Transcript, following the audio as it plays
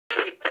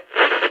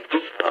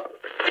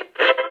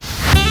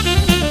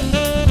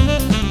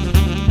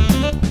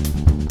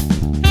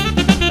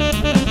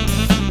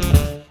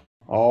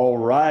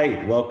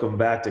welcome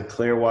back to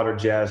Clearwater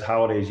Jazz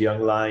Holidays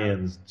Young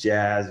Lions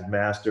Jazz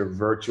Master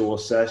Virtual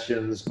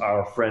Sessions.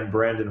 Our friend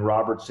Brandon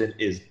Robertson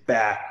is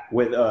back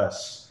with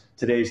us.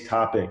 Today's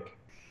topic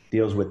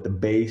deals with the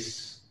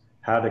bass,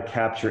 how to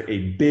capture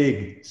a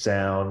big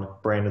sound.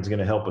 Brandon's going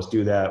to help us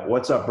do that.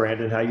 What's up,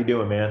 Brandon? How you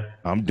doing, man?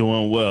 I'm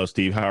doing well,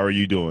 Steve. How are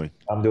you doing?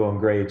 I'm doing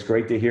great. It's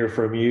great to hear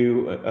from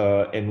you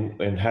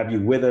and have you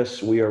with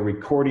us. We are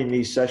recording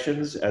these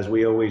sessions, as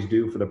we always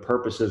do, for the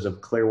purposes of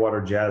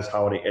Clearwater Jazz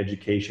Holiday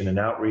Education and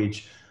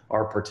Outreach.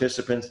 Our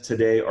participants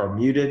today are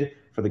muted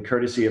for the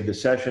courtesy of the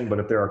session, but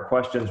if there are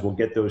questions, we'll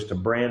get those to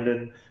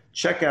Brandon.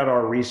 Check out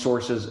our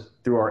resources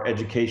through our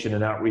Education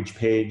and Outreach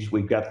page.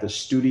 We've got the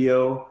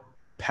studio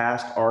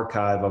past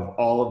archive of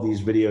all of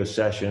these video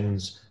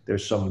sessions.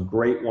 There's some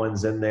great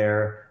ones in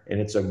there, and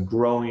it's a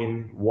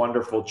growing,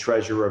 wonderful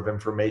treasure of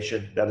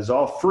information that is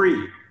all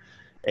free.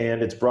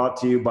 And it's brought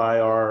to you by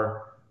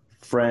our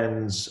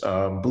friends,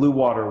 Blue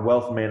Water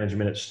Wealth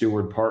Management at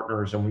Steward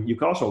Partners. And you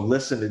can also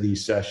listen to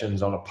these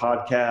sessions on a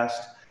podcast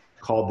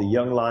called the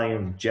Young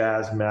Lions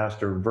Jazz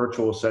Master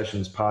Virtual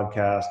Sessions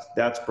Podcast.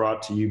 That's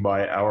brought to you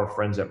by our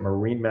friends at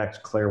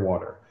MarineMax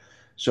Clearwater.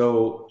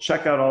 So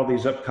check out all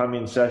these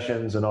upcoming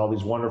sessions and all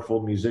these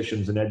wonderful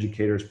musicians and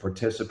educators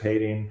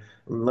participating.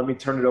 Let me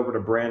turn it over to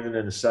Brandon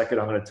in a second.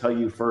 I'm going to tell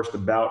you first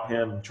about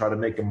him, try to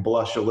make him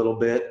blush a little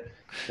bit.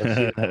 Let's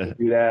see if I can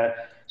do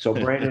that. So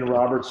Brandon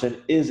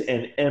Robertson is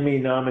an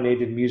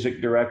Emmy-nominated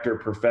music director,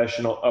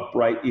 professional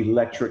upright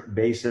electric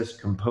bassist,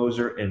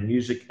 composer, and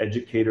music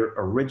educator,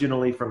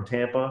 originally from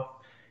Tampa.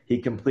 He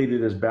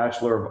completed his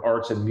Bachelor of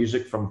Arts in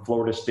Music from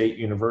Florida State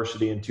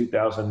University in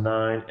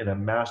 2009 and a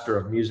Master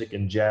of Music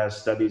and Jazz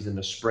Studies in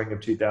the spring of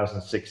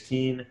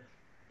 2016.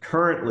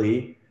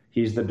 Currently,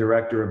 he's the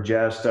Director of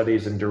Jazz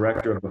Studies and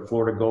Director of the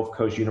Florida Gulf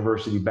Coast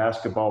University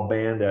Basketball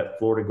Band at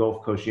Florida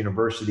Gulf Coast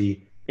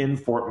University in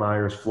Fort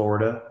Myers,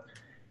 Florida.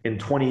 In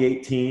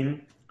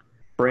 2018,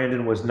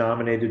 Brandon was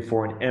nominated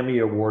for an Emmy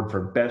Award for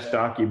Best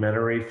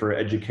Documentary for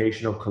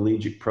Educational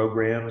Collegiate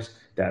Programs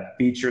that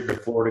featured the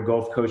Florida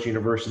Gulf Coast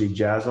University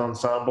Jazz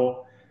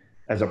Ensemble.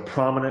 As a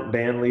prominent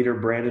band leader,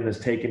 Brandon has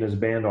taken his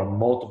band on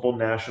multiple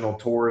national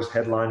tours,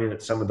 headlining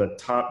at some of the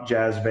top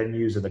jazz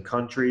venues in the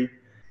country.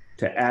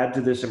 To add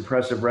to this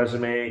impressive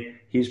resume,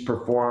 he's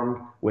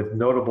performed with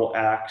notable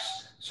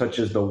acts such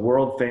as the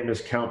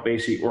world-famous Count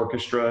Basie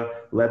Orchestra,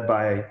 led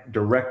by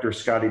director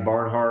Scotty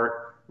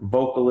Barnhart,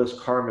 vocalist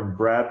Carmen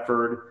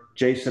Bradford,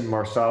 Jason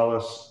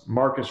Marsalis,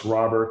 Marcus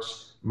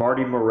Roberts,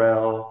 Marty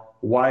Morell,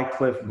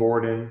 Wycliffe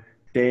Gordon,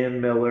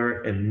 Dan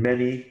Miller, and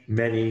many,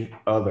 many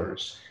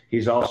others.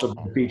 He's also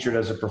been featured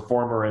as a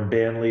performer and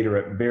band leader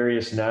at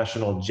various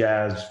national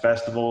jazz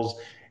festivals.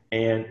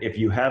 And if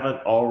you haven't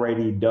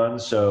already done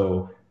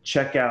so,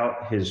 check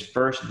out his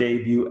first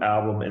debut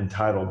album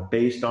entitled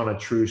Based on a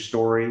True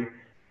Story.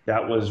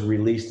 That was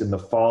released in the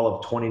fall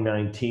of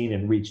 2019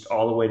 and reached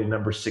all the way to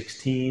number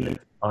 16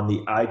 on the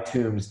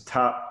iTunes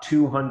Top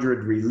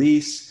 200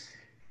 release.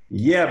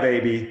 Yeah,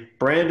 baby.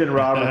 Brandon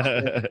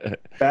Robertson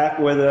back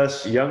with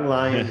us, Young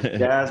Lions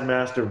Jazz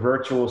Master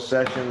Virtual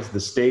Sessions. The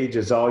stage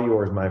is all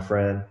yours, my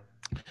friend.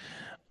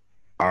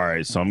 All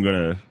right, so I'm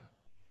gonna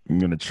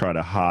try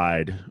to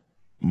hide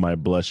my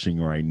blushing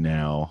right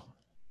now.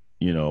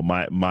 You know,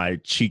 my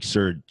cheeks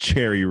are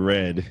cherry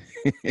red.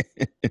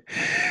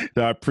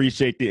 So I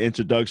appreciate the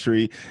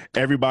introductory.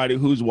 Everybody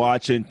who's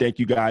watching, thank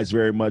you guys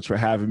very much for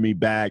having me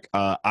back.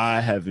 I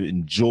have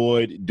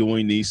enjoyed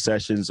doing these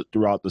sessions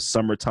throughout the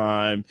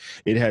summertime.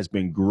 It has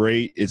been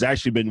great. It's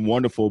actually been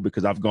wonderful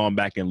because I've gone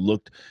back and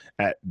looked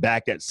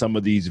back at some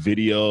of these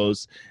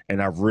videos, and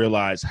I've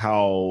realized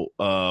how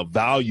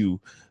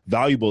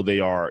valuable they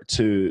are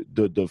to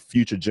the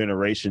future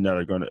generation that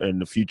are going to,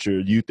 and the future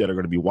youth that are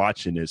going to be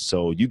watching this.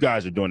 So you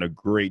guys are doing a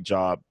great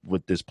job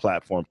with this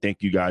platform.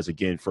 Thank you guys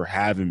again for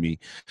having me.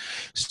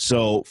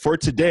 So for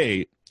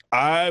today,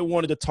 I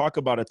wanted to talk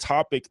about a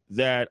topic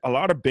that a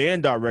lot of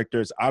band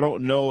directors, I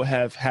don't know,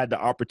 have had the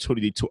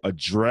opportunity to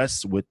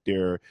address with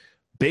their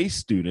bass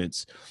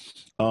students.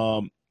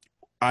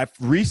 I've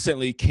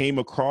recently came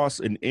across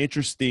an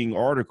interesting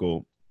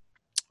article,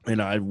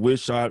 and I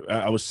wish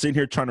I was sitting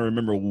here trying to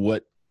remember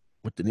what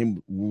the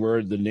name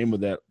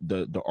of that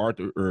the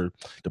author or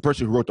the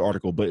person who wrote the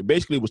article, but it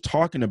basically was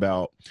talking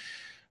about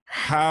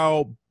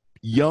how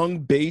young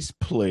bass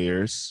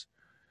players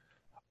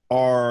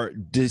are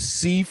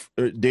deceived.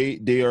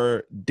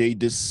 They're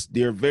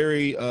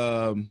very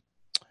how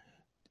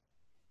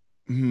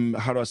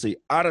do I say,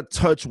 out of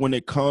touch when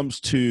it comes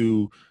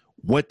to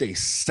what they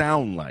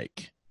sound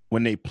like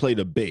when they play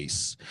the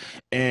bass.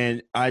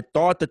 And I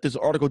thought that this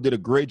article did a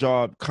great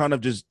job kind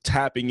of just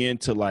tapping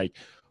into like,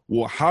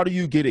 well, how do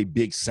you get a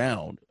big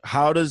sound?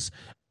 How does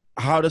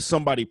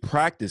somebody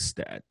practice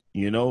that,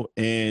 you know?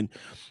 And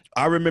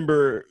I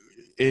remember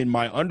in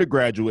my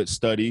undergraduate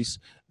studies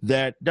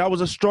that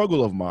was a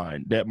struggle of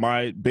mine, that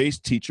my bass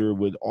teacher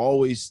would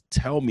always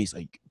tell me, it's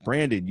like,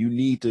 Brandon, you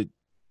need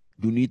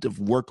to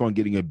work on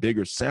getting a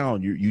bigger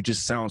sound. You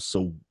just sound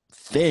so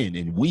thin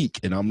and weak.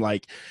 And I'm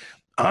like,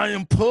 I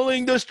am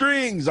pulling the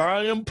strings.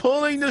 I am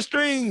pulling the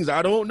strings.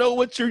 I don't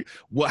know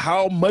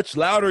how much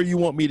louder you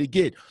want me to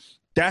get.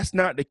 That's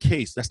not the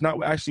case. That's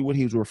not actually what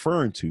he was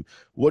referring to.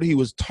 What he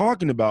was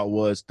talking about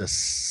was the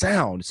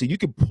sound. See, you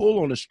can pull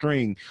on a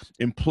string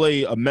and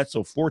play a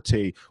mezzo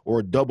forte or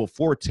a double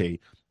forte,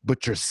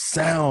 but your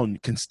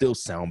sound can still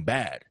sound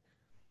bad.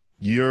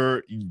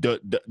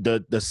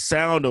 The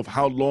sound of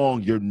how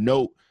long your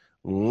note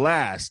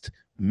lasts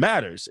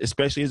matters,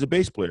 especially as a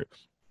bass player.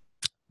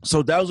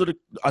 So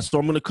so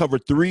I'm going to cover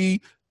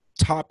 3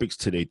 topics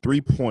today, 3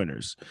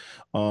 pointers.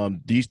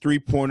 These 3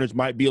 pointers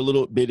might be a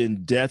little bit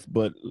in depth,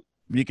 but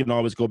you can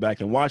always go back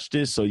and watch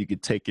this so you can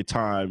take your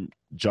time,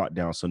 jot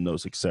down some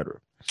notes, etc.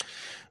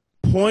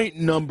 Point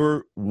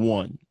number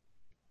 1,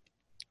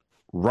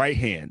 right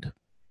hand,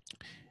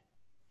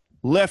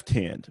 left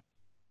hand.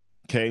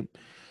 Okay.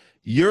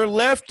 Your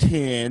left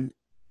hand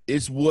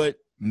is what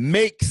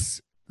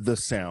makes the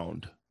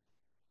sound.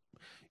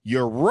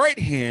 Your right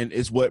hand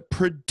is what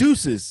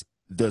produces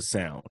the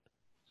sound.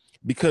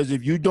 Because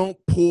if you don't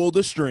pull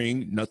the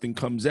string, nothing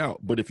comes out.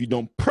 But if you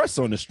don't press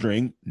on the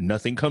string,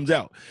 nothing comes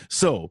out.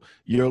 So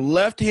your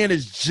left hand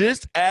is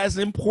just as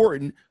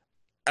important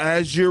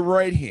as your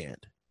right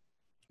hand.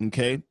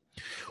 Okay?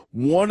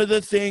 One of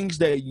the things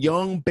that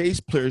young bass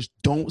players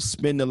don't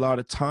spend a lot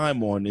of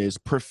time on is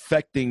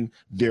perfecting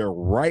their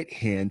right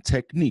hand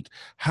technique.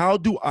 How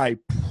do I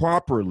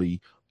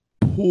properly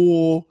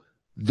pull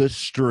the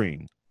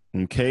string?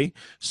 Okay,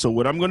 so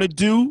what I'm going to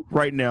do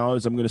right now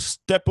is I'm going to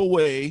step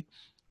away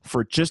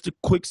for just a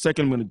quick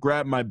second. I'm going to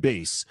grab my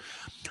bass.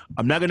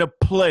 I'm not going to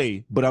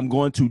play, but I'm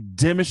going to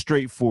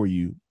demonstrate for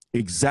you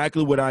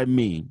exactly what I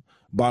mean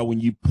by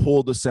when you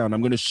pull the sound. I'm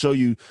going to show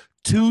you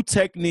 2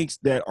 techniques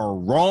that are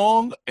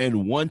wrong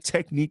and 1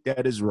 technique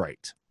that is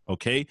right.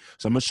 Okay,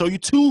 so I'm going to show you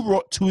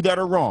two that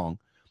are wrong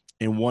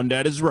and 1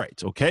 that is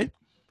right. Okay,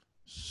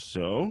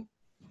 so.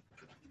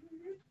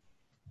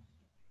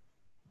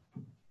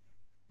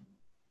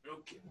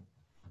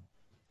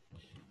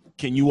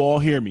 Can you all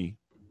hear me?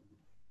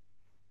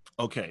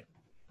 Okay.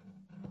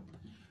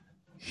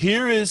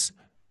 Here is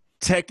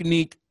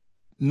technique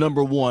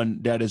number 1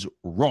 that is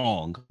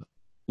wrong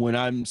when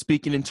I'm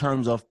speaking in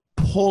terms of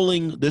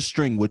pulling the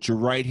string with your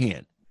right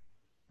hand.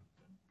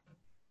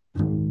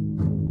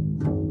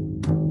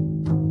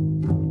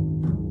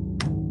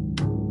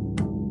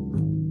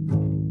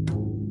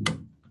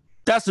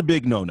 That's a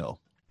big no-no.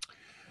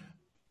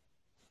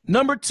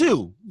 Number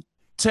 2,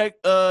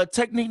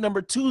 technique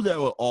number 2 that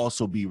will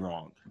also be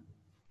wrong.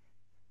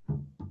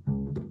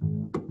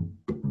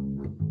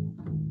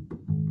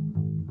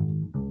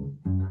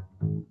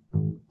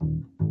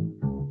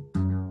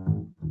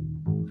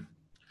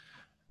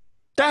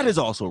 That is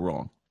also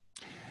wrong.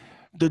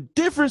 The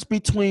difference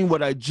between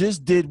what I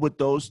just did with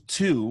those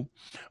 2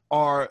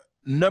 are,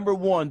 number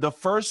 1, the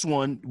first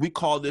one, we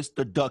call this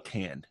the duck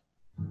hand.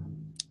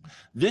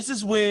 This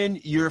is when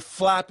you're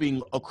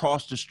flapping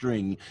across the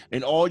string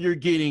and all you're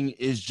getting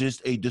is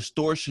just a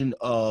distortion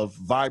of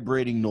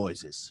vibrating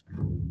noises.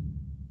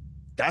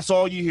 That's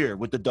all you hear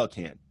with the duck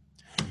hand.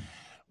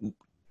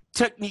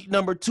 Technique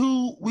number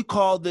 2, we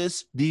call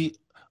this the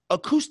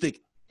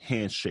acoustic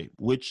hand shape,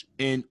 which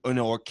in an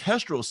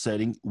orchestral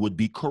setting would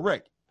be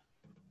correct.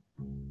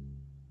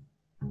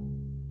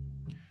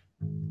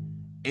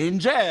 In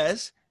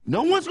jazz,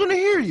 no one's going to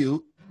hear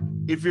you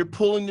if you're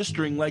pulling the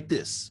string like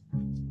this,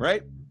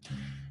 right?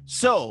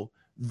 So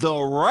the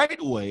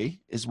right way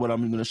is what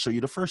I'm going to show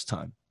you the first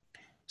time.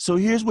 So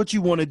here's what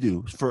you want to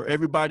do for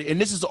everybody.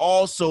 And this is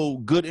also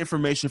good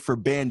information for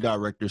band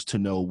directors to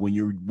know when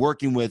you're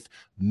working with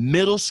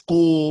middle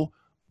school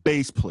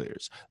bass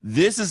players.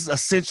 This is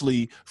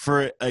essentially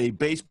for a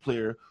bass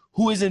player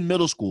who is in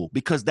middle school,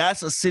 because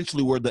that's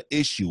essentially where the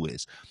issue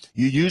is.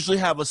 You usually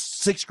have a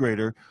 6th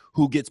grader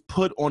who gets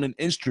put on an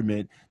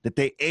instrument that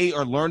they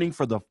are learning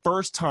for the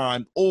first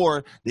time,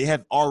 or they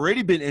have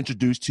already been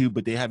introduced to,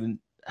 but they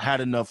haven't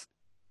had enough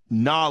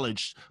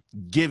knowledge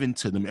given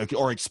to them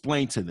or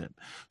explained to them.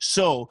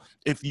 So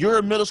if you're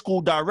a middle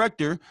school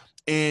director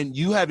and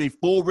you have a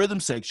full rhythm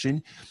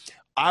section,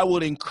 I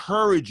would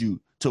encourage you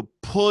to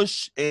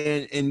push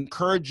and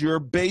encourage your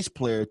bass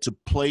player to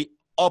play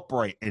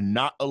upright and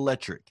not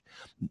electric.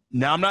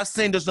 Now, I'm not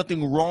saying there's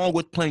nothing wrong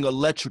with playing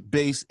electric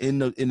bass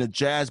in a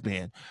jazz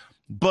band,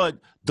 but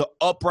the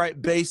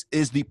upright bass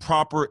is the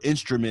proper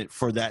instrument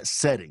for that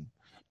setting.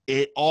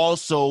 It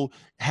also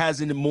has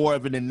more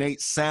of an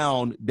innate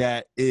sound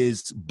that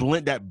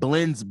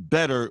blends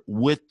better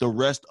with the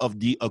rest of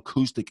the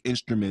acoustic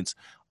instruments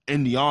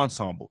in the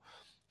ensemble.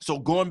 So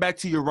going back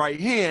to your right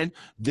hand,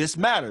 this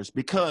matters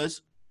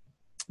because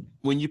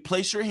when you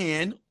place your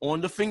hand on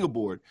the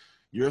fingerboard,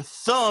 your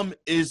thumb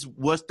is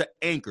what's the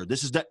anchor.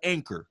 This is the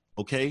anchor,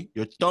 okay?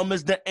 Your thumb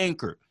is the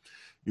anchor.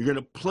 You're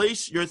gonna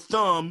place your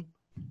thumb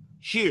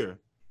here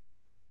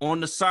on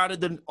the side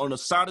of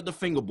the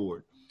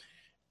fingerboard,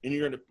 and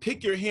you're gonna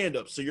pick your hand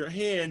up. So your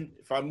hand,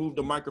 if I move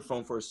the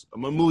microphone first,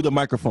 I'm gonna move the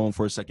microphone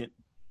for a second.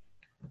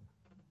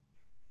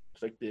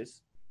 It's like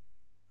this.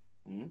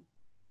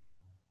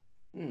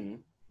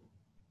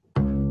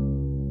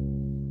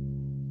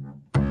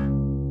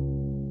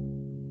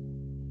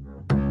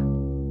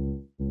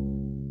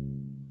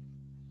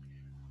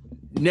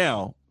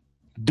 Now,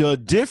 the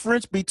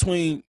difference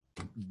between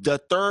the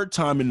third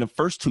time and the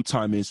first two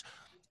times is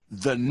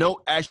the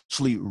note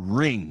actually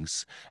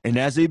rings. And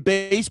as a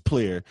bass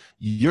player,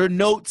 your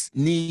notes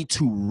need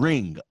to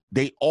ring.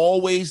 They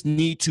always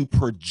need to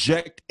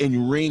project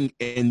and ring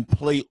and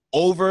play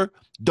over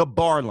the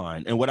bar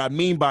line. And what I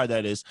mean by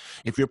that is,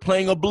 if you're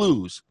playing a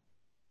blues,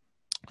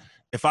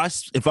 if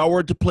I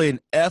were to play an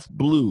F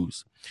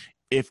blues,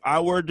 if I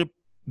were to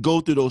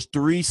go through those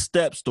three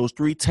steps, those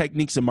three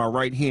techniques in my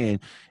right hand,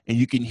 and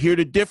you can hear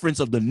the difference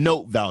of the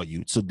note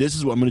value. So this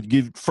is what I'm going to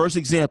give. First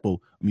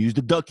example, I'm going to use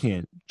the duck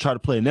hand, try to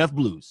play an F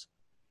blues.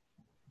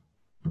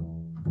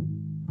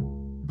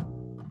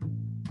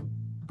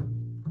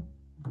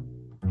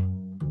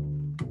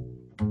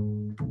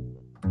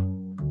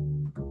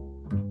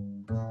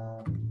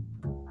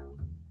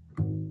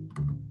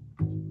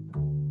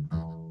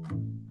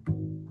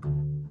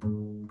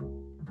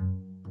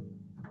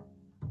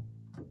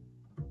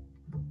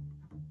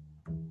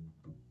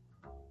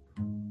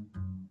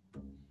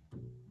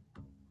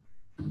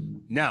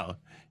 Now,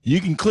 you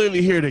can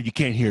clearly hear that you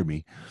can't hear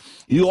me.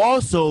 You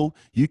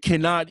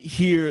cannot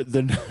hear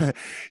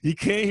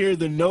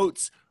the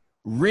notes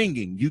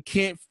ringing. You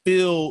can't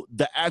feel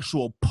the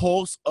actual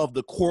pulse of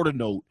the quarter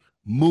note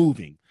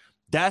moving.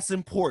 That's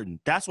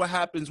important. That's what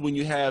happens when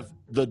you have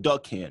the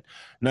duck hand.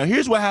 Now,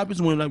 here's what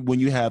happens when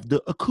you have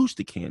the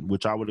acoustic hand,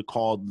 which I would have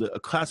called a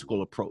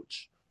classical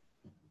approach.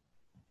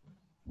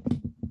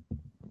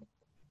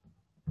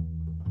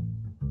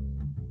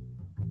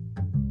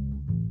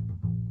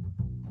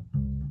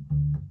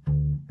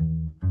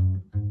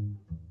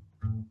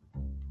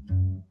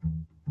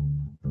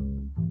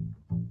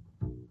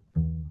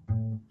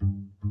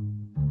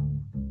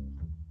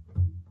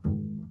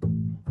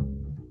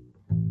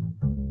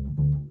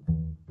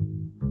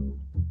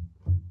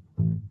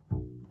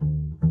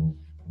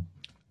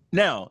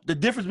 Now, the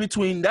difference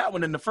between that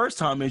one and the first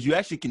time is you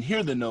actually can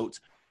hear the notes,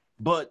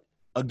 but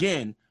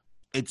again,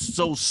 it's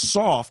so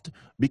soft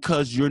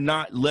because you're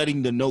not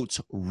letting the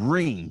notes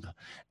ring.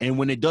 And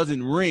when it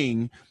doesn't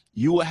ring,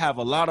 you will have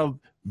a lot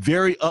of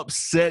very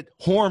upset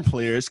horn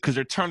players because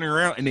they're turning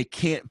around and they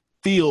can't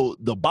feel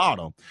the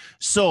bottom.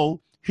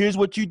 So here's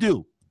what you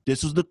do.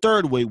 This is the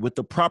third way with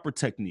the proper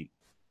technique.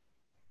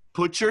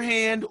 Put your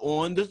hand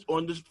on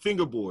the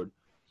fingerboard.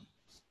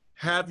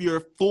 Have your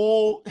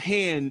full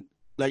hand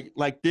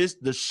like this,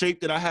 the shape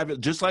that I have it,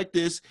 just like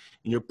this,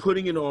 and you're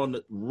putting it on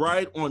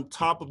right on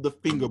top of the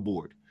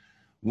fingerboard.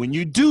 When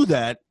you do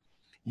that,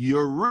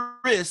 your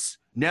wrist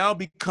now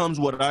becomes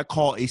what I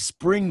call a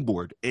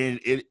springboard,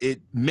 and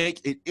it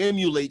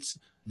emulates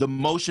the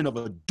motion of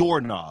a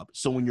doorknob.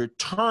 So when you're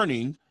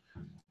turning,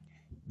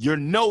 your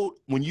note,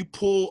 when you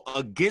pull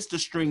against the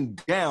string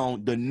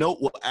down, the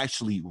note will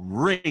actually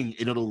ring,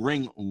 and it'll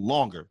ring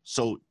longer.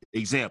 So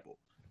example.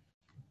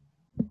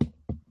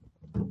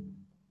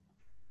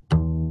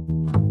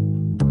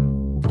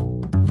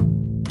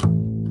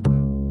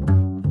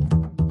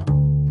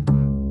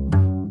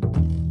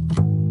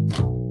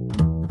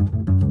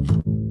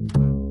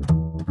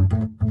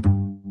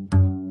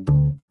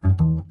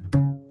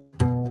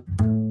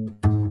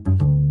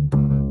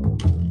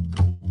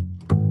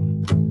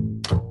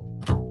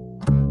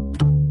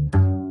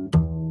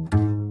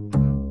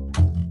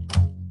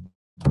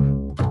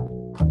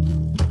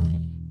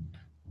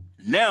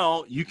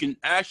 Now you can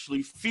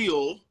actually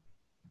feel,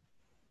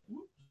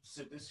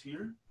 sit this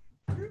here.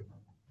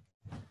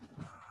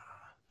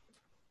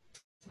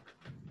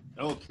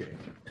 Okay.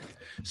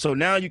 So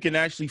now you can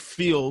actually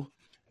feel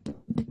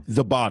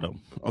the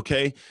bottom,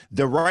 okay?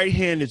 The right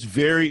hand is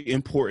very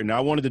important. I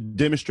wanted to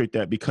demonstrate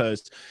that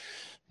because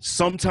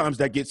sometimes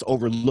that gets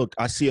overlooked.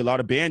 I see a lot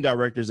of band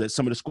directors at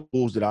some of the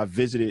schools that I've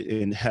visited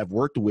and have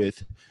worked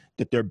with,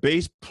 that their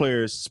bass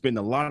players spend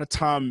a lot of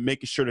time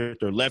making sure that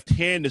their left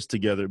hand is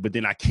together, but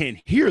then I can't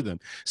hear them.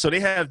 So they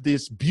have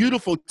this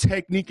beautiful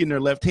technique in their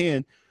left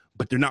hand,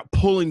 but they're not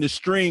pulling the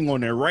string on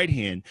their right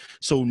hand.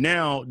 So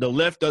now the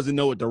left doesn't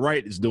know what the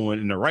right is doing,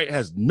 and the right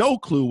has no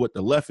clue what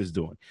the left is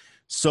doing.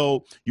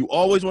 So you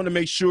always want to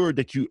make sure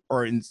that you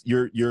are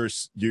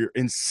you're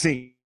in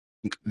sync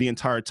the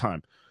entire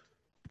time.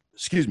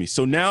 Excuse me.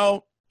 So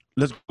now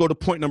let's go to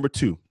point number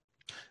two.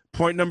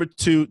 Point number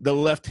two, the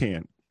left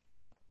hand.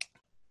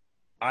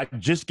 I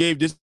just gave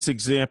this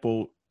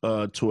example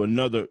to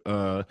another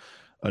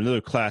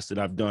class that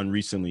I've done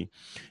recently.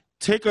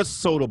 Take a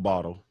soda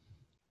bottle,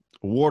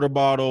 a water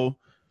bottle,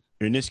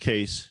 in this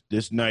case,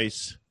 this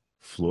nice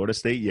Florida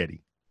State Yeti,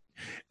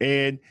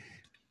 and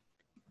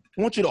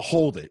I want you to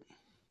hold it,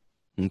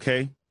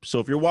 okay? So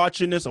if you're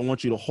watching this, I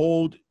want you to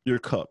hold your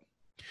cup.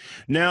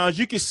 Now, as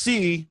you can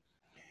see,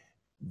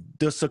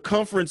 the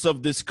circumference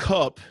of this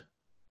cup,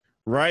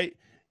 right,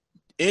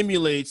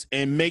 emulates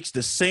and makes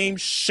the same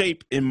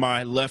shape in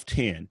my left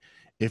hand.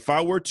 If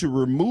I were to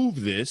remove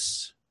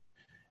this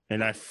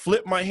and I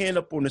flip my hand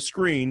up on the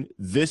screen,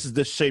 this is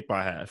the shape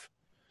I have.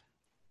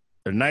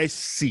 A nice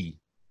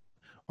C,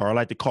 or I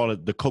like to call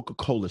it the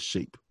Coca-Cola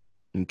shape,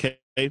 okay?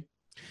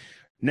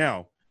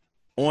 Now,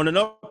 on an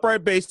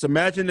upright bass,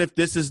 imagine if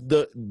this is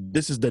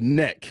the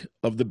neck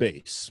of the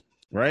bass,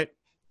 right?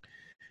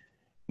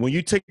 when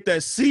you take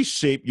that C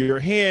shape, your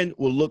hand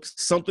will look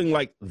something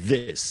like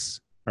this.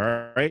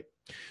 All right.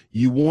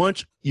 You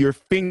want your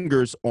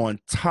fingers on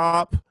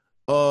top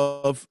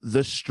of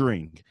the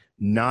string,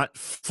 not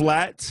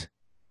flat,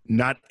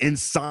 not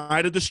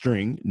inside of the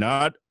string,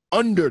 not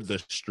under the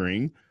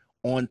string,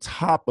 on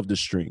top of the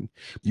string.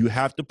 You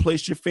have to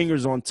place your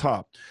fingers on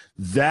top.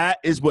 That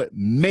is what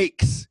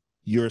makes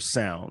your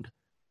sound,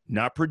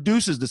 not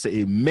produces the sound.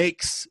 It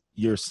makes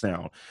your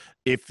sound.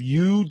 If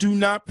you do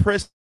not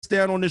press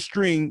down on the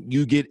string,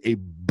 you get a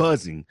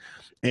buzzing.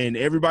 And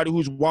everybody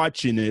who's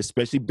watching this,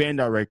 especially band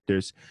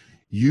directors,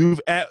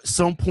 you've at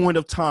some point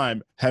of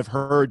time have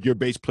heard your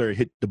bass player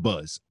hit the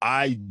buzz.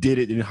 I did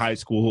it in high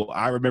school.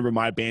 I remember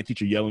my band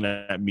teacher yelling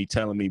at me,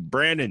 telling me,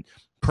 Brandon,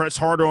 press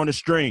harder on the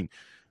string.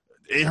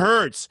 It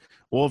hurts.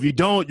 Well, if you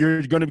don't,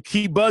 you're going to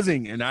keep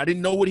buzzing. And I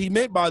didn't know what he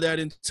meant by that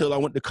until I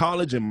went to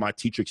college, and my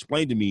teacher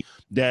explained to me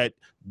that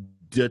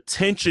the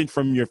tension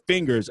from your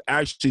fingers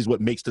actually is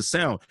what makes the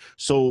sound.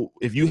 So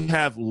if you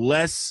have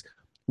less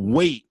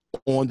weight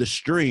on the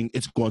string,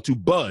 it's going to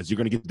buzz. You're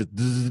going to get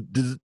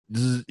the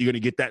you're going to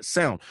get that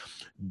sound.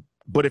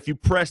 But if you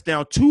press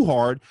down too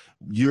hard,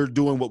 you're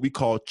doing what we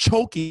call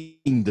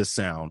choking the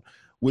sound,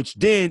 which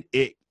then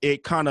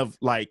it kind of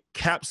like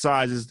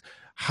capsizes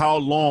how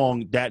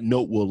long that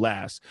note will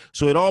last.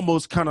 So it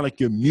almost kind of like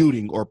you're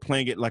muting or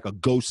playing it like a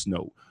ghost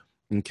note.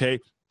 Okay.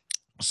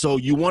 So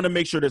you want to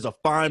make sure there's a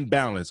fine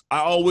balance. I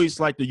always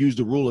like to use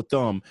the rule of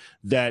thumb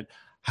that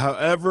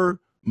however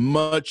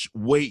much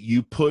weight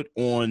you put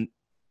on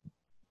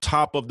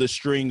top of the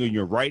string in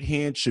your right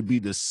hand should be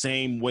the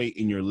same weight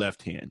in your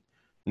left hand.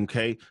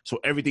 Okay. So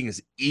everything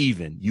is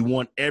even. You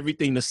want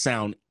everything to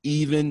sound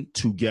even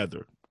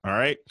together. All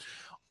right.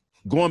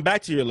 Going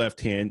back to your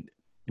left hand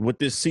with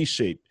this C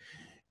shape,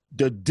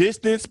 the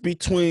distance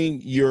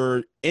between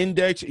your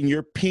index and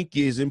your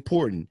pinky is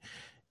important.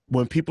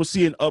 When people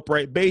see an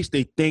upright bass,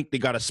 they think they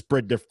got to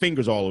spread their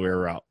fingers all the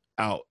way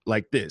out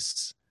like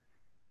this.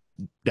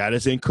 That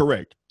is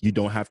incorrect. You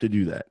don't have to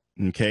do that.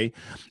 Okay.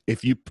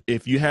 If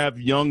you have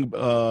young,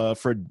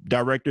 for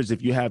directors,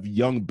 if you have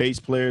young bass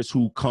players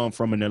who come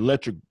from an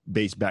electric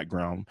bass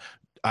background,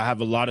 I have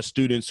a lot of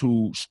students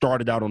who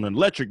started out on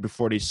electric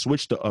before they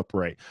switched to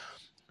upright.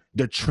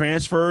 The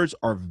transfers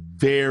are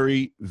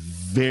very,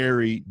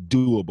 very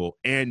doable,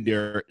 and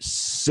they're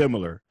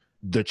similar.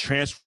 The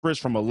transfers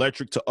from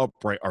electric to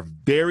upright are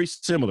very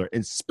similar,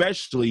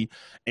 especially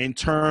in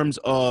terms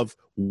of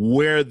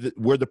where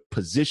the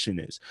position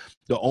is.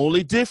 The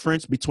only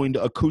difference between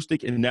the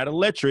acoustic and that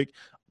electric,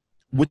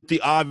 with the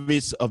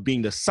obvious of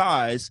being the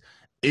size,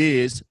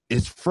 is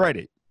it's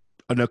fretted.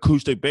 An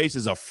acoustic bass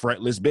is a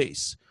fretless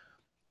bass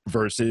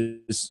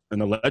versus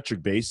an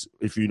electric bass,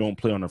 if you don't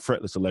play on a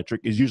fretless electric,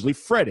 is usually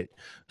fretted.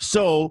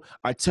 So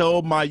I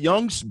tell my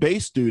young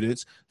bass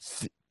students,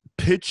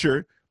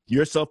 picture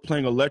yourself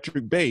playing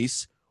electric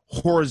bass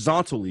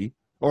horizontally,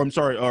 or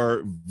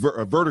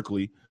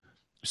vertically,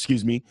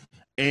 excuse me,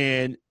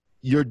 and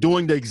you're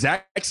doing the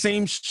exact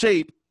same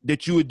shape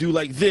that you would do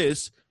like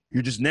this.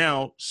 You're just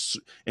now,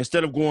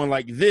 instead of going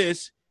like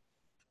this,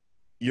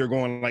 you're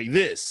going like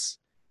this.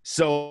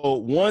 So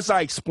once I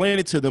explain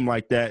it to them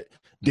like that,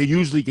 they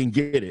usually can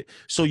get it.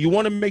 So you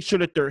want to make sure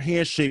that their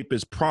hand shape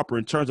is proper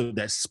in terms of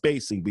that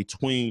spacing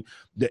between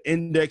the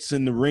index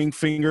and the ring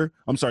finger.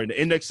 I'm sorry, the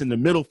index and the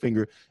middle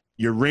finger,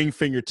 your ring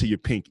finger to your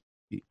pinky.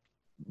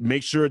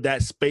 Make sure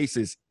that space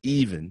is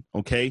even,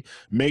 okay?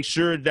 Make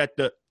sure that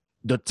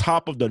the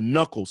top of the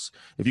knuckles,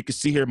 if you can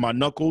see here, my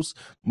knuckles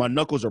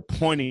are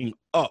pointing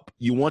up.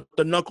 You want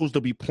the knuckles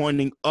to be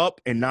pointing up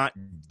and not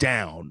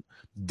down.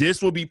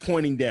 This will be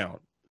pointing down,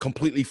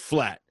 completely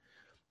flat.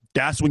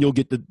 That's when you'll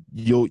get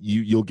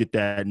you'll get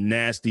that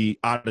nasty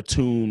out of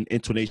tune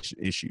intonation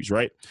issues,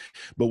 right?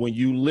 But when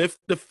you lift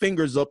the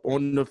fingers up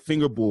on the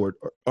fingerboard,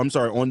 on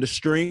the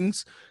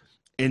strings,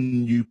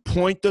 and you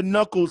point the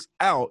knuckles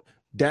out,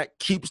 that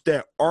keeps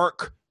that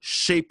arc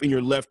shape in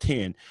your left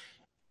hand.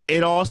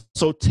 It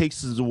also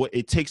takes away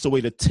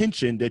the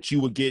tension that you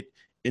would get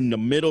in the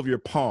middle of your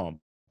palm.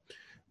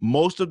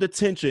 Most of the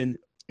tension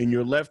in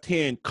your left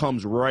hand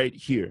comes right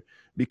here.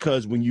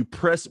 Because when you're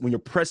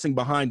pressing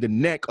behind the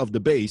neck of the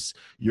bass,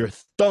 your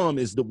thumb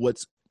is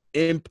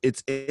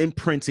it's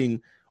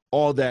imprinting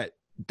all that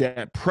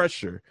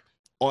pressure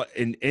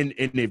in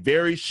a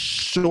very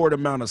short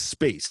amount of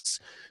space.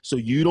 So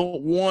you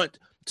don't want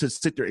to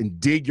sit there and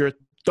dig your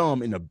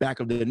thumb in the back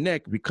of the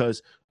neck,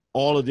 because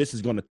all of this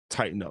is going to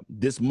tighten up.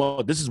 This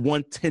is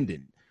one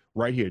tendon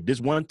right here.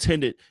 This one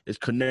tendon is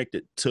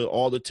connected to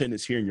all the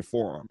tendons here in your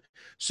forearm.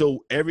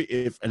 So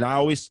and I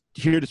always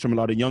hear this from a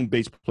lot of young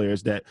bass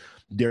players, that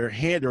their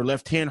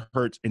left hand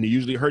hurts, and it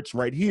usually hurts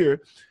right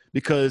here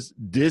because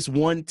this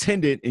one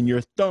tendon in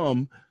your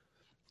thumb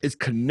is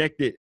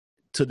connected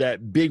to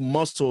that big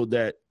muscle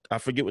that I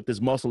forget what this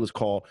muscle is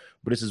called,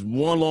 but this is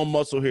one long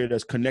muscle here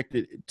that's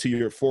connected to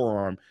your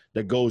forearm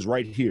that goes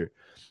right here.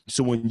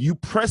 So when you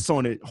press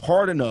on it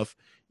hard enough,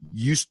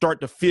 you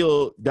start to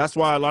feel. That's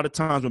why a lot of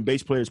times when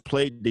bass players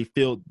play, they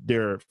feel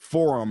their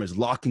forearm is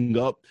locking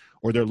up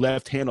or their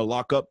left hand will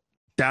lock up.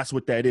 That's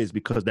what that is,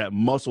 because that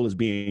muscle is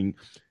being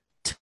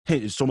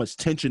there's so much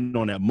tension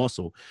on that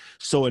muscle.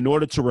 So in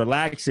order to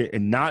relax it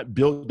and not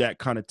build that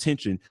kind of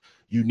tension,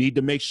 you need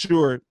to make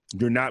sure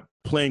you're not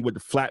playing with the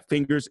flat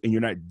fingers and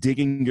you're not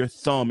digging your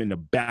thumb in the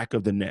back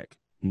of the neck.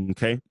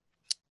 Okay.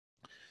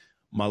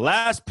 My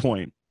last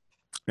point,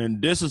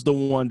 and this is the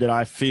one that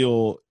I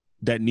feel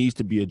that needs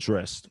to be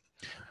addressed.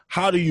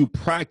 How do you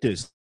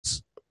practice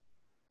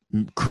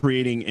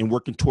creating and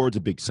working towards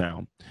a big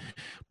sound?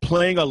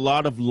 Playing a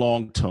lot of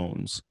long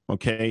tones.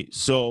 Okay.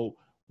 So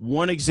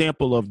one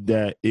example of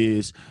that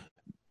is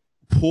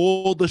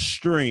pull the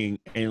string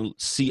and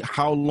see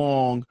how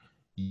long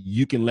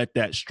you can let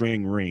that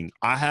string ring.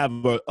 I have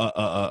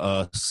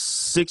a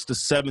 6 to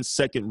 7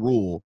 second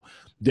rule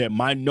that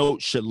my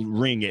note should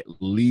ring at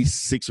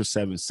least 6 or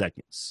 7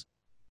 seconds.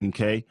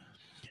 Okay.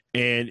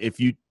 And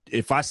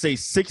if I say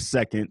 6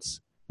 seconds,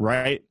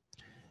 right,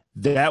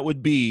 that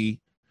would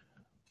be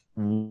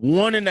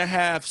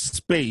 1.5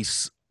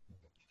 space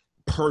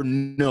per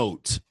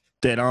note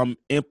that I'm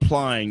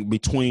implying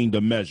between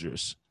the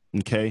measures.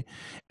 Okay.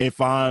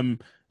 If I'm,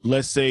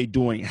 let's say,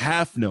 doing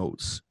half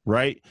notes,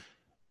 right?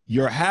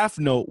 Your half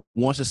note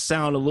wants to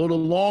sound a little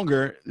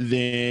longer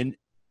than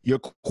your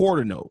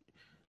quarter note.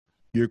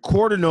 Your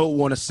quarter note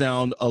want to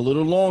sound a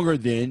little longer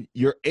than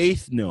your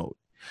eighth note.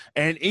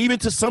 And even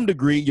to some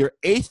degree, your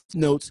eighth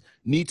notes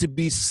need to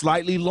be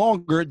slightly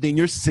longer than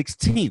your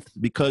 16th,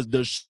 because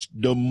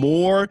the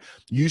more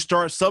you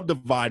start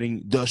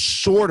subdividing, the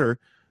shorter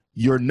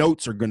your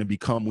notes are going to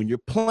become when you're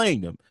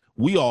playing them.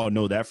 We all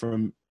know that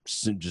from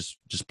just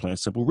playing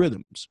simple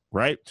rhythms,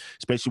 right?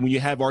 Especially when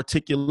you have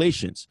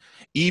articulations.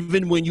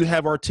 Even when you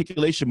have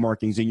articulation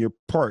markings in your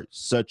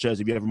parts, such as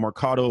if you have a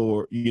marcato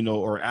or,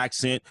 or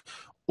accent,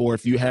 or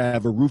if you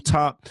have a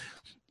rooftop,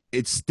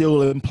 it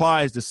still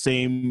implies the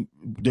same.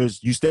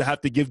 You still have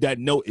to give that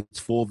note its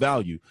full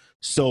value.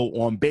 So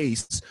on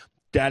bass,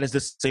 that is the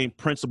same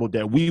principle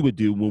that we would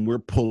do when we're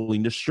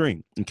pulling the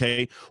string.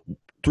 Okay.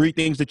 3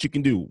 things that you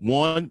can do.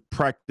 1,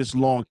 practice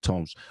long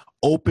tones,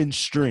 open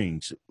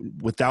strings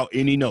without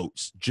any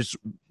notes, just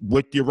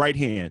with your right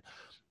hand,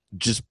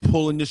 just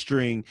pulling the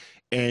string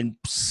and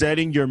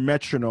setting your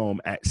metronome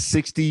at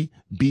 60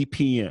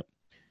 BPM.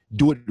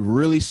 Do it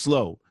really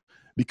slow,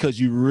 because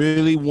you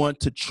really want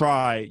to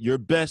try your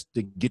best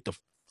to get the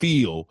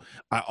feel.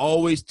 I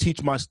always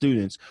teach my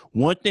students,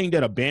 one thing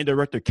that a band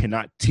director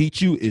cannot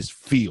teach you is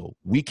feel.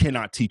 We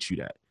cannot teach you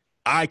that.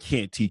 I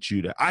can't teach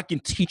you that. I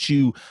can teach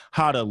you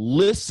how to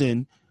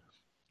listen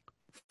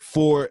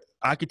for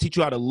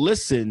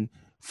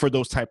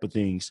those type of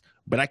things,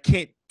 but I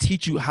can't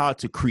teach you how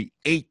to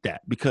create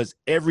that, because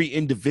every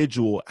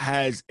individual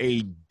has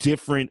a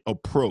different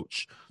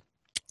approach.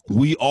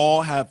 We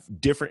all have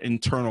different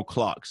internal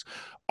clocks.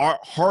 Our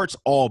hearts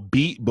all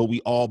beat, but we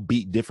all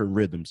beat different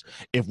rhythms.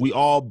 If we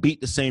all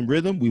beat the same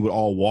rhythm, we would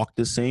all walk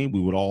the same. We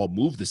would all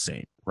move the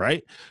same,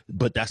 right?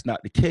 But that's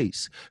not the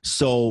case.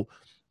 So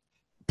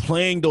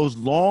playing those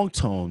long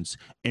tones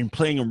and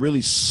playing them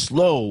really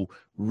slow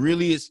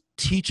really is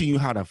teaching you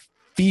how to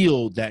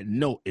feel that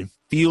note and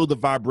feel the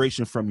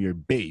vibration from your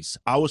bass.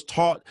 I was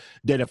taught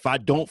that if I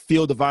don't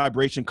feel the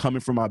vibration coming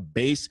from my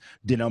bass,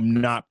 then I'm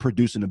not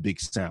producing a big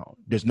sound.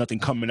 There's nothing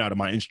coming out of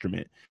my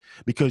instrument,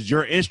 because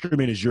your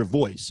instrument is your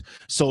voice.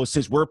 So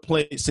since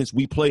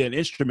we play an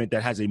instrument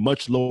that has a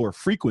much lower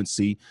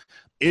frequency,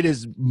 it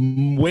is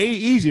way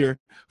easier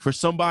for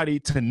somebody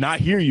to not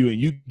hear you and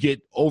you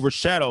get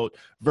overshadowed,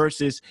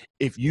 versus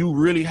if you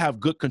really have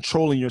good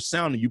control in your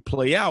sound and you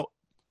play out,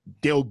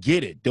 they'll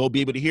get it. They'll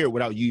be able to hear it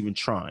without you even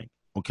trying.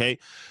 Okay.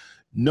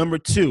 Number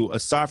 2,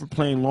 aside from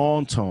playing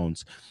long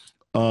tones,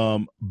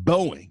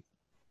 bowing.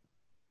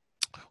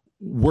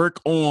 Work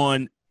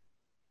on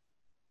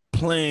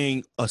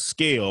playing a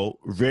scale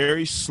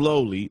very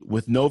slowly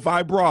with no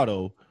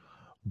vibrato,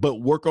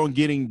 but work on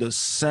getting the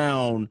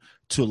sound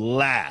to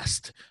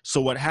last.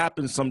 So what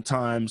happens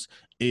sometimes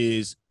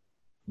is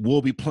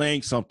we'll be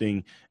playing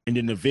something and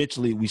then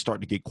eventually we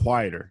start to get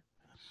quieter.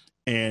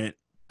 And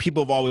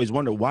people have always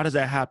wondered, why does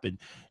that happen?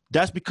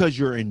 That's because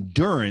your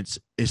endurance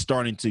is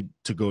starting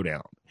to go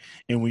down.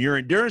 And when your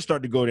endurance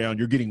starts to go down,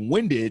 you're getting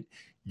winded.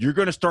 You're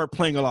going to start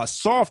playing a lot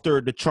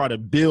softer to try to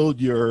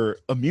build your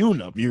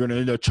immune up. You're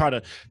going to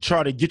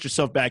try to get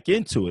yourself back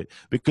into it.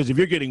 Because if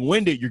you're getting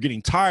winded, you're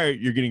getting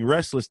tired, you're getting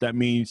restless. That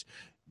means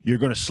you're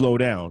going to slow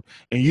down.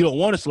 And you don't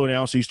want to slow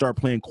down, so you start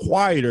playing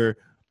quieter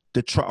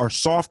or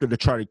softer to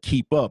try to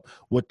keep up.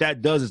 What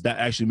that does is that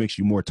actually makes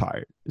you more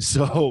tired.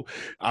 So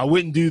I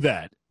wouldn't do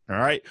that. All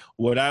right.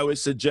 What I would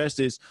suggest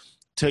is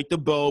take the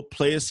bow,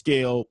 play a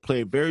scale,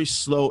 play it very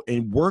slow,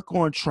 and work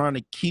on trying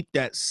to keep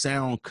that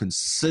sound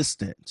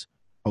consistent.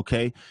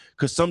 Okay.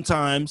 Because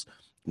sometimes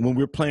when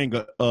we're playing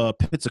a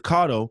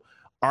pizzicato,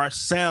 our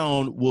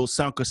sound will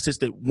sound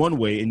consistent one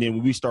way. And then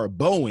when we start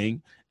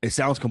bowing, it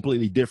sounds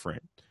completely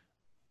different.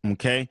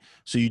 Okay.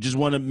 So you just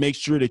want to make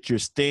sure that you're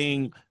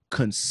staying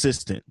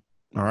consistent.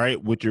 All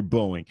right. With your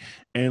bowing.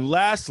 And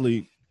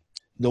lastly,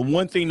 the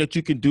one thing that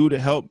you can do to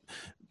help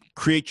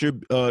create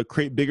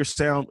bigger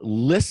sound,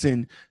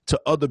 listen to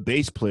other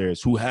bass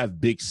players who have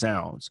big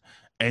sounds.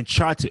 and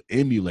try to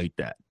emulate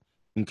that.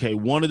 Okay,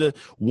 one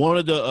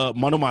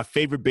of my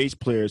favorite bass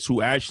players,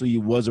 who actually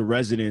was a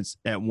resident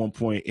at one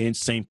point in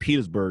St.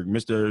 Petersburg,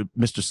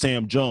 Mr.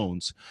 Sam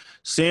Jones.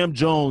 Sam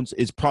Jones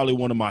is probably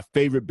one of my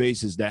favorite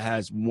bassists that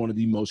has one of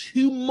the most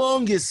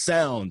humongous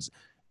sounds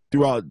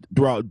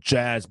throughout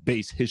jazz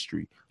bass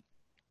history.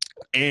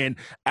 And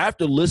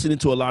after listening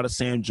to a lot of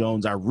Sam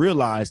Jones, I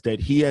realized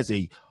that he has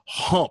a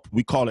hump.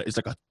 We call it, it's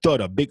like a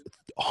thud, a big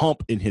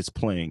hump in his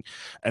playing.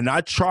 And I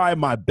try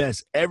my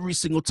best every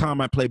single time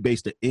I play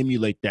bass to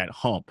emulate that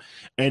hump.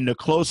 And the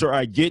closer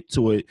I get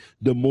to it,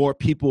 the more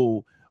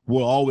people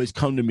will always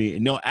come to me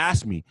and they'll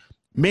ask me,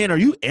 man, are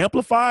you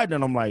amplified?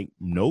 And I'm like,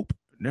 nope.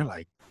 And they're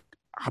like,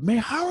 man,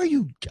 how are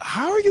you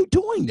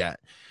doing that?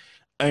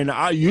 And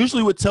I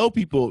usually would tell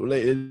people,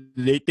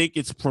 they think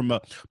it's from a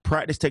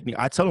practice technique.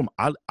 I tell them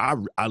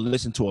I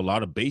listen to a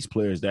lot of bass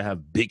players that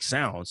have big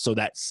sounds. So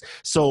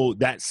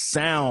that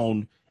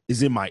sound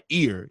is in my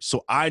ear.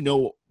 So I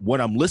know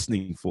what I'm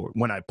listening for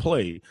when I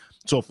play.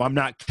 So if I'm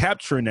not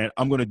capturing that,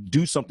 I'm going to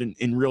do something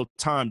in real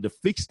time to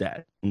fix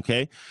that.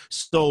 Okay.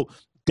 So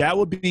that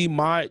would be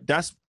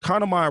that's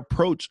kind of my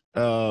approach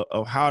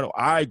of how do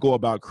I go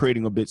about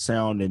creating a bit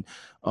sound. And,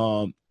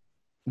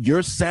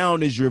 your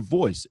sound is your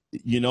voice,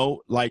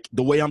 like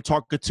the way I'm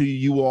talking to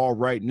you all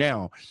right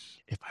now.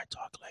 If I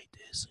talk like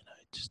this and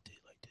I just did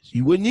like this,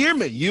 you wouldn't hear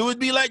me. You would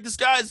be like, this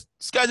guy's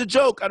a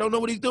joke. I don't know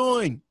what he's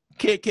doing.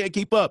 Can't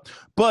keep up.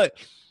 But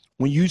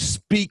when you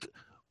speak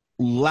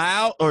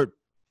loud, or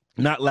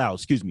not loud,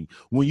 excuse me,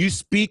 when you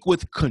speak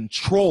with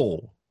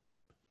control,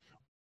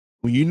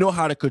 when you know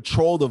how to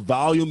control the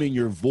volume in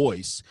your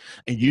voice,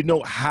 and you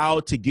know how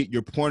to get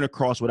your point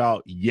across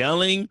without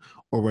yelling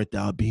or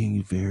without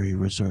being very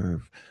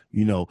reserved,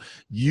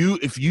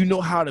 if you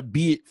know how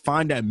to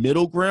find that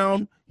middle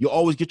ground, you'll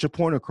always get your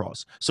point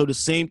across. So the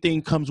same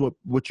thing comes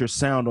with your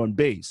sound on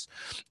bass.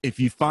 If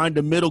you find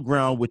the middle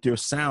ground with your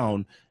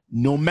sound,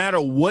 no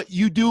matter what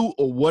you do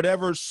or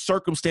whatever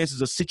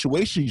circumstances or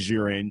situations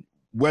you're in,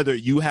 whether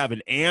you have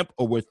an amp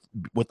or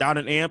without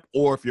an amp,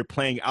 or if you're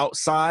playing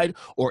outside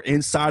or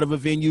inside of a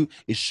venue,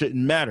 it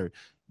shouldn't matter.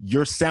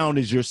 Your sound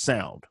is your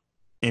sound,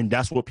 and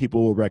that's what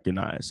people will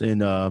recognize.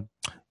 And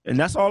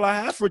that's all I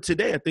have for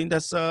today. I think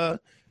that's I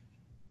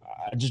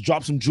just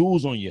dropped some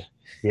jewels on you.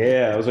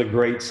 Yeah, it was a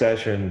great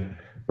session,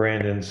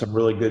 Brandon. Some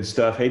really good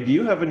stuff. Hey, do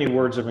you have any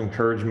words of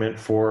encouragement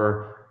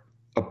for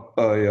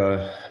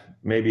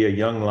maybe a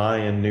young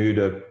lion new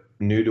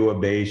to a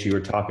bass? You were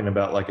talking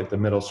about like at the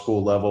middle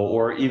school level,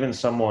 or even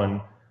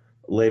someone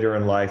later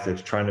in life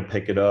that's trying to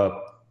pick it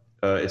up.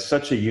 It's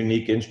such a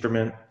unique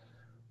instrument.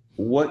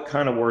 What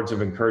kind of words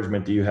of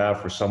encouragement do you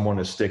have for someone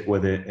to stick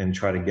with it and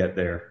try to get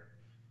there?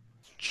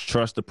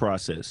 Trust the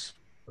process.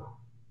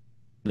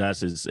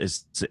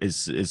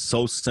 It's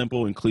so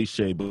simple and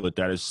cliche, but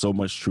that is so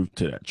much truth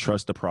to that.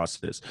 Trust the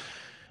process.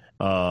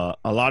 A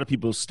lot of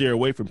people steer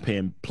away from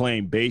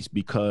playing bass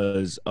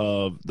because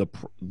of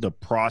the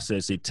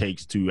process it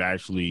takes to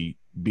actually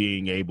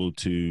being able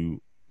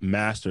to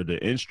master the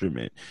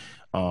instrument.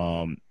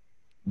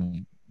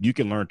 You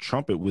can learn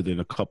trumpet within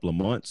a couple of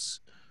months.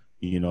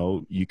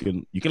 You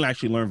can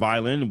actually learn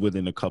violin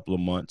within a couple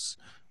of months.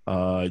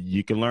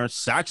 You can learn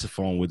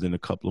saxophone within a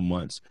couple of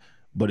months.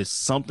 But it's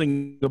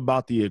something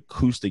about the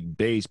acoustic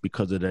bass,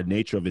 because of the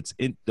nature of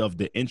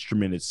the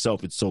instrument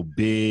itself. It's so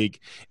big.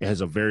 It has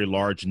a very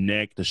large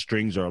neck. The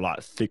strings are a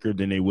lot thicker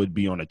than they would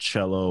be on a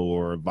cello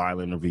or a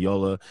violin or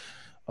viola.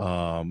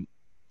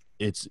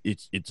 It's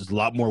a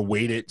lot more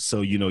weighted.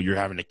 So, you're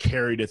having to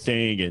carry the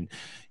thing, and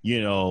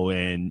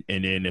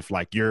then if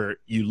like you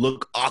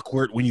look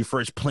awkward when you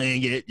first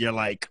playing it,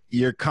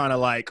 you're kind of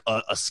like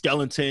a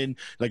skeleton.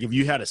 Like if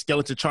you had a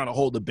skeleton trying to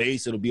hold the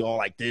bass, it'll be all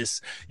like this,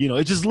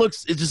 it just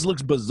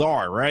looks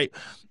bizarre. Right.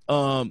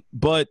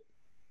 But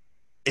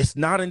it's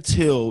not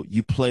until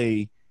you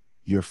play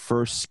your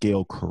first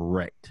scale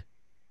correct.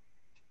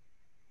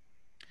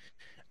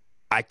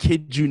 I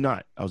kid you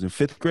not. I was in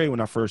 5th grade when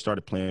I first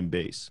started playing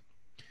bass.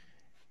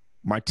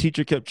 My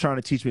teacher kept trying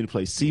to teach me to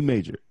play C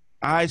major.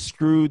 I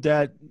screwed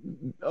that.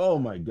 Oh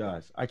my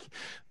gosh.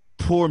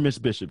 Poor Miss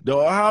Bishop.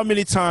 Though, how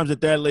many times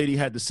that lady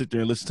had to sit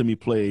there and listen to me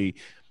play,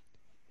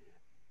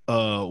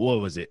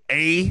 what was it?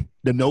 A,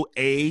 the note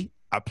A.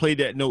 I played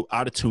that note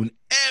out of tune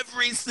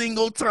every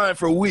single time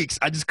for weeks.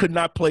 I just could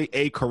not play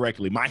A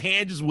correctly. My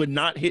hand just would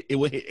not hit. It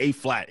would hit A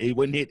flat. It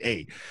wouldn't hit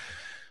A.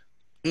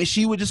 And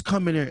she would just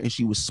come in there and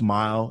she would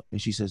smile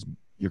and she says,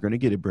 "You're going to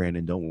get it,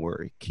 Brandon. Don't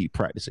worry. Keep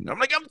practicing." I'm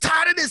like, I'm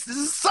tired of this.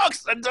 This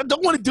sucks. I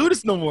don't want to do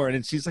this no more.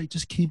 And she's like,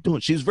 just keep doing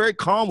it. She was very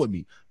calm with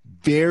me,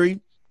 very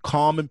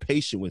calm and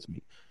patient with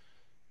me.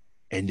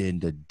 And then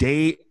the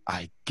day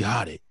I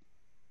got it,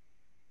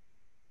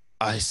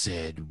 I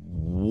said,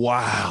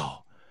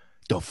 wow,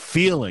 the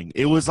feeling.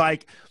 It was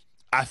like,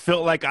 I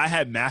felt like I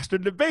had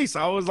mastered the bass.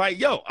 I was like,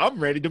 yo, I'm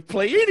ready to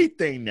play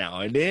anything now.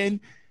 And then,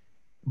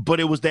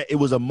 but it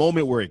was a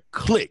moment where it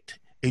clicked.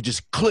 It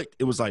just clicked.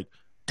 It was like,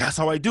 that's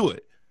how I do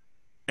it.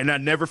 And I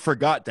never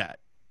forgot that.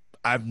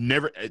 I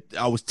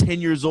was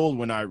 10 years old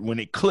when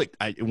it clicked.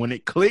 When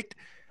it clicked,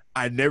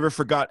 I never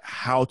forgot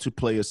how to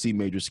play a C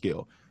major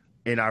scale.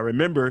 And I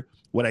remember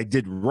what I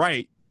did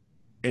right,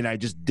 and I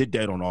just did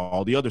that on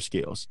all the other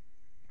scales.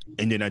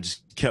 And then I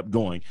just kept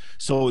going.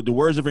 So the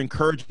words of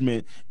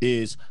encouragement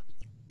is,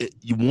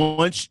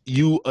 once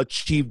you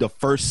achieve the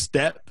first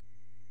step,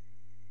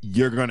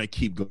 you're going to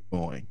keep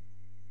going.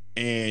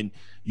 And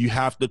you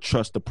have to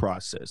trust the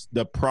process.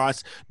 The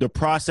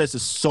process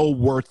is so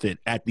worth it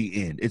at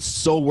the end. It's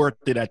so worth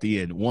it at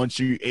the end. Once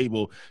you're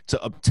able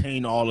to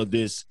obtain all of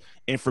this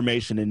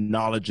information and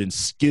knowledge and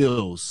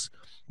skills,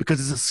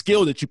 because it's a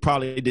skill that you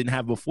probably didn't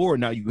have before.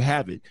 Now you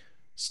have it.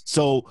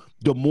 So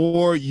the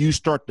more you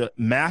start to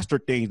master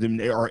things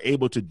and are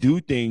able to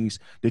do things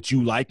that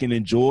you like and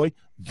enjoy,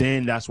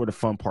 then that's where the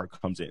fun part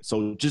comes in.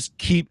 So just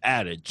keep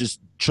at it. Just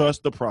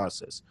trust the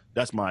process.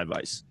 That's my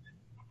advice.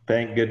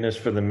 Thank goodness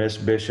for the Miss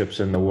Bishops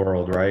in the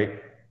world,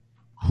 right?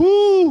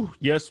 Whoo!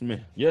 Yes,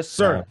 man. Yes,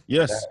 sir.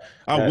 Yes.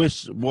 I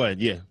wish, boy,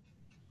 yeah.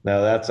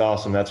 No, that's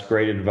awesome. That's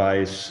great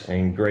advice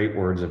and great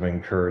words of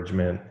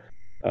encouragement.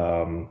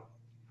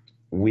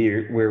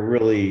 We're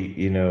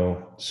really,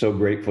 so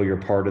grateful you're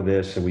part of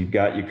this. And we've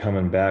got you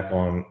coming back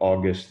on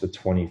August the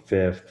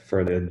 25th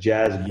for the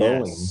jazz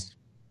bowling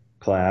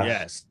class.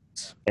 Yes.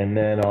 And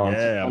then on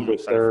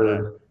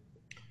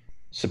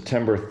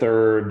September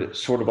 3rd,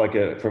 sort of like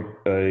I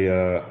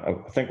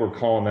think we're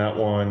calling that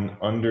one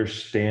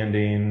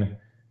Understanding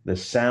the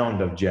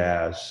Sound of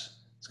Jazz.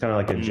 It's kind of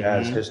like a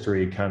jazz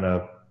history kind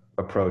of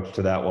approach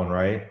to that one,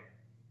 right?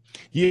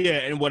 Yeah,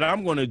 and what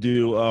I'm going to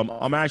do,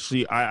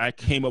 I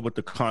came up with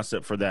the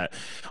concept for that.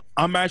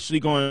 I'm actually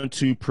going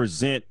to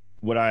present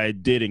what I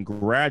did in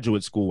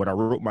graduate school, what I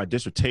wrote my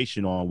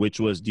dissertation on, which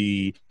was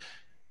the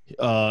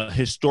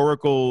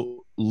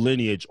historical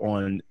lineage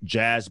on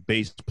jazz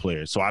bass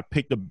players. So I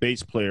picked a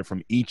bass player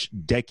from each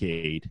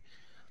decade,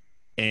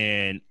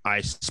 and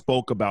I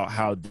spoke about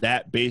how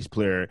that bass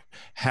player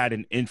had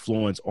an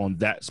influence on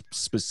that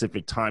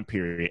specific time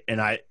period.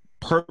 And I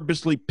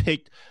purposely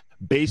picked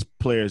bass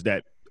players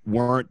that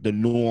weren't the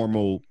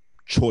normal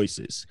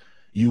choices.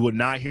 You would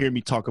not hear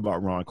me talk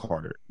about Ron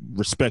Carter,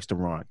 respects to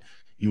Ron.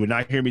 You would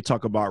not hear me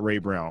talk about Ray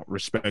Brown,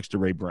 respects to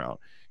Ray Brown.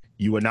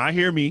 You would not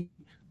hear me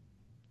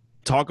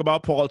talk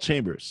about Paul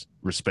Chambers,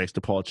 respects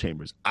to Paul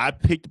Chambers. I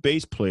picked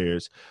bass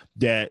players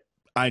that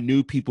I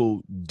knew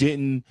people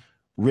didn't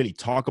really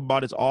talk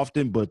about as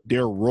often, but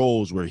their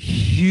roles were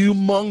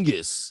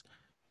humongous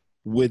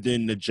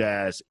within the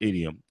jazz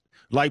idiom.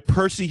 Like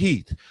Percy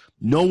Heath.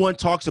 No one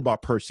talks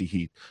about Percy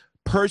Heath.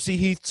 Percy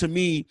Heath, to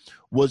me,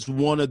 was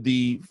one of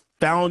the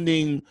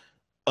founding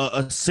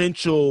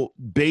essential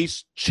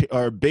bass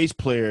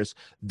players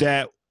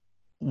that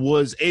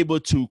was able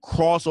to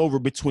cross over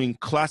between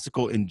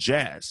classical and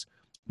jazz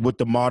with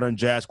the modern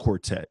jazz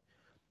quartet.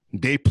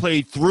 They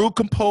played through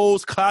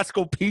composed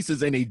classical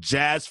pieces in a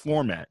jazz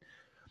format.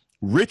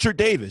 Richard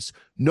Davis.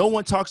 No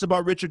one talks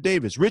about Richard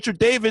Davis. Richard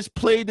Davis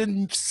played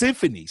in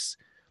symphonies.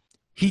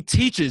 He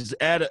teaches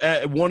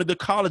at one of the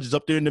colleges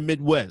up there in the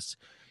Midwest.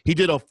 He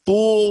did a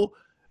full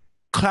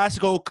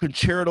classical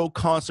concerto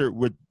concert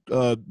with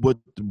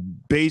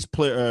bass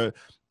player,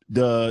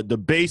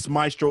 the bass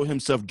maestro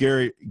himself,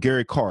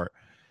 Gary Carr.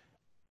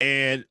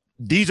 And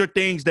these are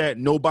things that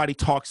nobody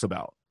talks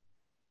about,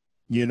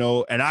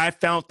 and I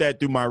found that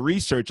through my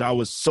research. I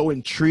was so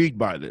intrigued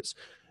by this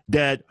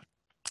that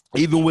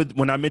even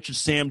when I mentioned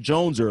Sam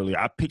Jones earlier,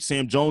 I picked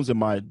Sam Jones in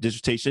my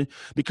dissertation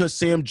because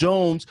Sam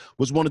Jones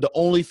was one of the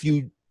only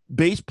few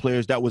bass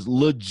players that was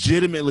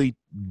legitimately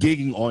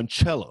gigging on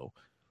cello.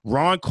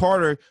 Ron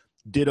Carter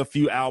did a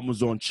few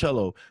albums on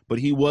cello, but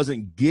he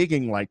wasn't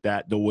gigging like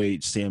that the way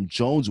Sam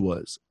Jones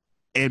was,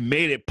 and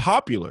made it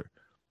popular.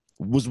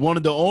 Was one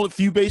of the only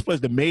few bass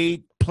players that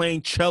made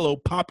playing cello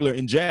popular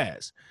in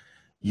jazz,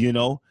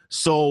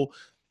 So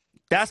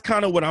that's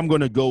kind of what I'm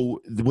going to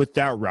go with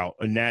that route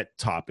and that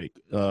topic,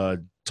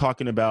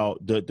 talking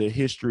about the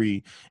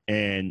history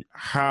and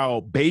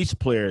how bass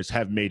players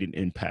have made an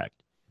impact,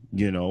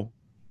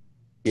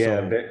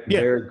 Yeah,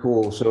 very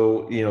cool.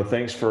 So,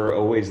 thanks for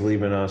always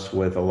leaving us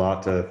with a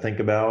lot to think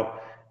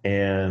about,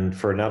 and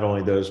for not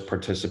only those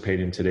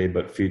participating today,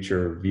 but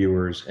future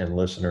viewers and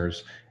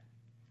listeners,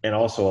 and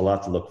also a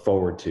lot to look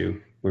forward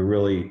to. We're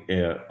really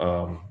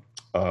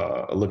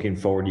looking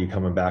forward to you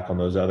coming back on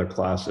those other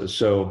classes.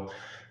 So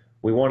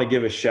we want to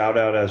give a shout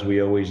out, as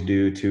we always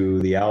do, to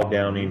the Al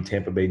Downing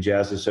Tampa Bay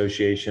Jazz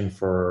Association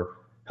for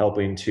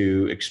helping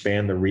to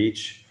expand the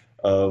reach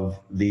of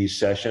these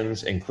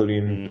sessions,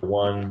 including the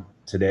one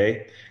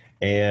today.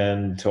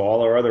 And to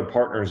all our other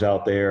partners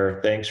out there,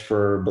 thanks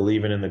for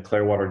believing in the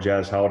Clearwater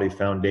Jazz Holiday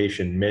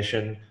Foundation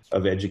mission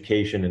of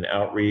education and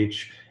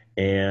outreach.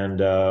 And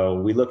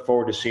we look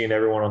forward to seeing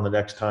everyone on the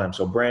next time.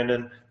 So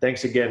Brandon,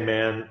 thanks again,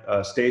 man.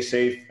 Stay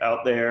safe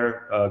out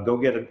there. Go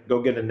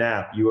get a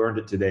nap. You earned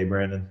it today,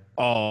 Brandon.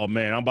 Oh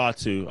man, I'm about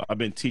to. I've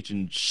been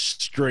teaching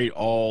straight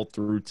all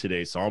through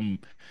today, so I'm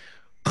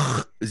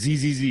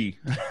ZZZ.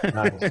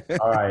 Nice.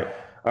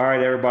 All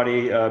right,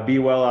 everybody. Be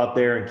well out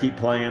there and keep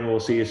playing. We'll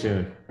see you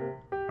soon.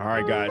 All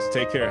right, guys.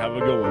 Take care. Have a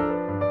good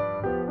one.